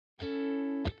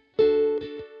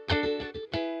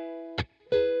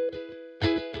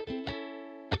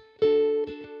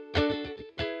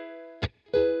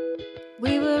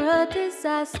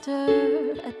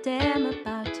disaster, a dam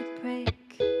about to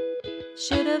break.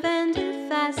 Should have ended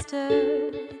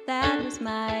faster, that was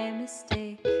my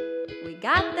mistake. We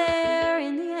got there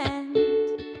in the end,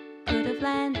 could have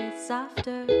landed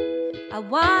softer. I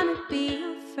wanna be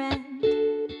your friend,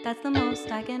 that's the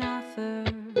most I can offer.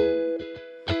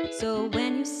 So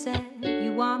when you said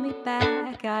you want me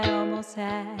back, I almost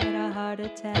had a heart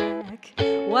attack.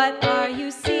 What are you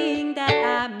seeing that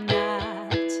I'm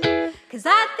not? 'Cause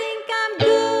I think I'm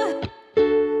good,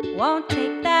 won't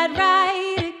take that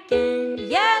right again.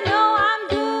 Yeah, no, I'm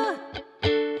good,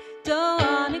 don't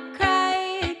wanna cry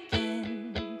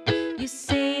again. You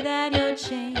say that you're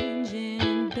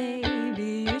changing,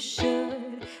 baby, you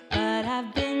should, but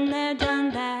I've been there,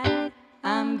 done that.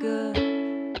 I'm good,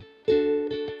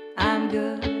 I'm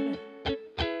good,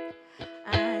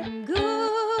 I'm good.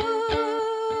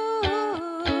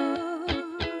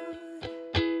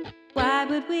 Why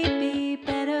would we be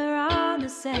better on the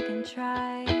second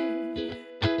try?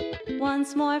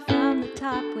 Once more from the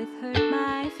top with hurt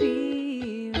my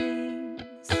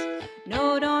feelings.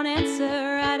 No, don't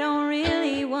answer, I don't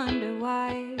really wonder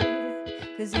why.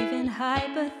 'Cause even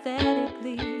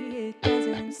hypothetically, it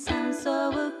doesn't sound so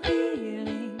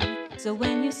appealing. So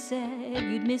when you said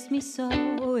you'd miss me so,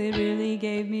 it really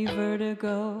gave me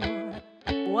vertigo.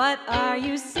 What are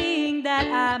you seeing that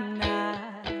I'm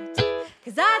not?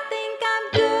 'Cause I think I'm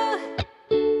good,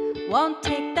 won't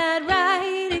take that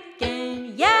right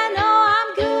again. Yeah, no, I'm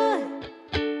good,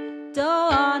 don't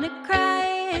wanna cry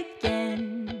again.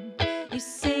 You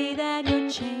say that you're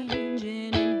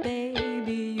changing, and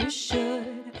baby, you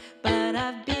should, but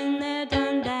I've been there,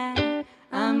 done that.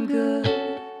 I'm good,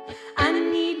 I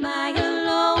need my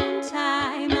alone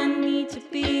time, I need to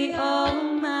be all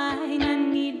mine, I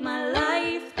need my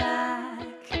life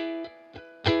back.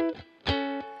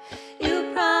 You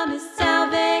promised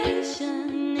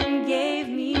salvation and gave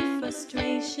me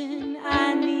frustration.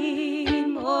 I need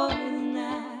more than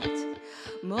that,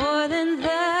 more than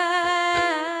that.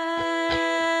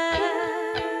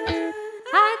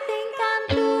 I think I'm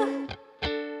good,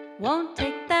 won't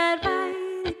take that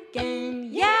right again.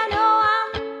 Yeah, no,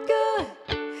 I'm good,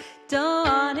 don't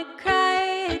wanna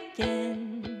cry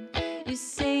again. You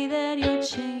say that you're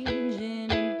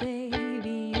changing, and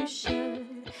baby, you should,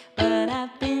 but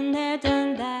I've been there,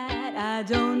 done that. I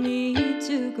don't need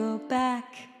to go back,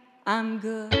 I'm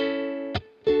good.